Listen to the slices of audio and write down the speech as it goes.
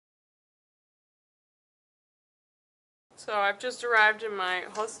So I've just arrived in my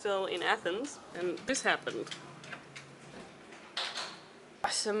hostel in Athens, and this happened.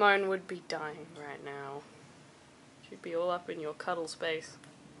 Simone would be dying right now. She'd be all up in your cuddle space.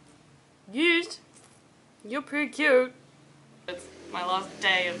 Used! You're pretty cute! It's my last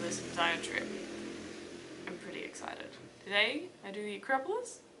day of this entire trip. I'm pretty excited. Today I do the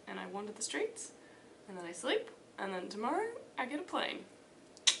Acropolis, and I wander the streets, and then I sleep, and then tomorrow I get a plane.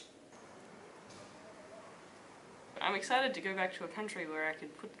 I'm excited to go back to a country where I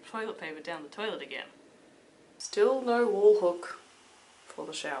could put the toilet paper down the toilet again. Still no wall hook for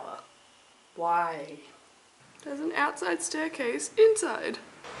the shower. Why? There's an outside staircase inside.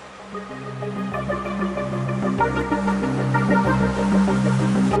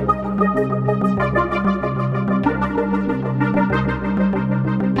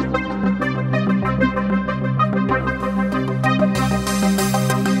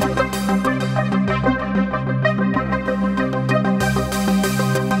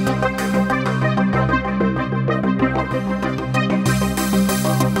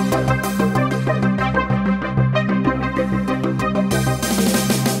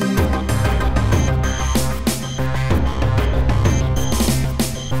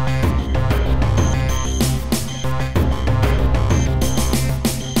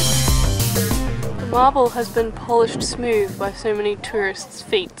 Marble has been polished smooth by so many tourists'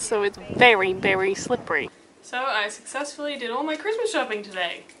 feet, so it's very, very slippery. So I successfully did all my Christmas shopping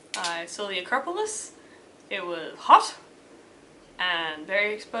today. I saw the Acropolis. It was hot and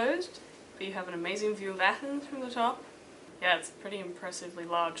very exposed, but you have an amazing view of Athens from the top. Yeah, it's a pretty impressively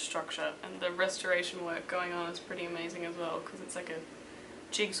large structure, and the restoration work going on is pretty amazing as well, because it's like a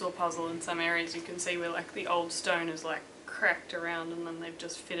jigsaw puzzle in some areas. You can see where like the old stone is like cracked around and then they've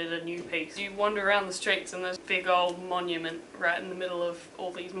just fitted a new piece. You wander around the streets and there's a big old monument right in the middle of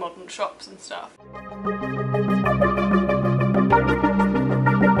all these modern shops and stuff.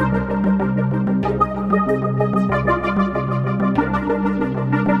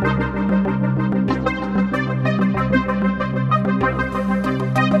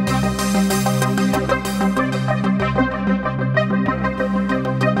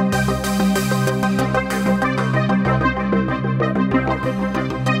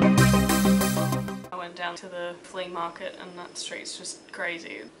 To the flea market, and that street's just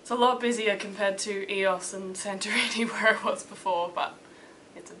crazy. It's a lot busier compared to Eos and Santorini where I was before, but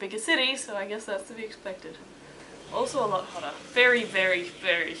it's a bigger city, so I guess that's to be expected. Also a lot hotter. Very, very,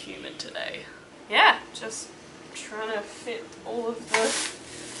 very humid today. Yeah, just trying to fit all of the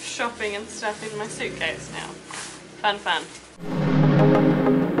shopping and stuff in my suitcase now. Fun, fun.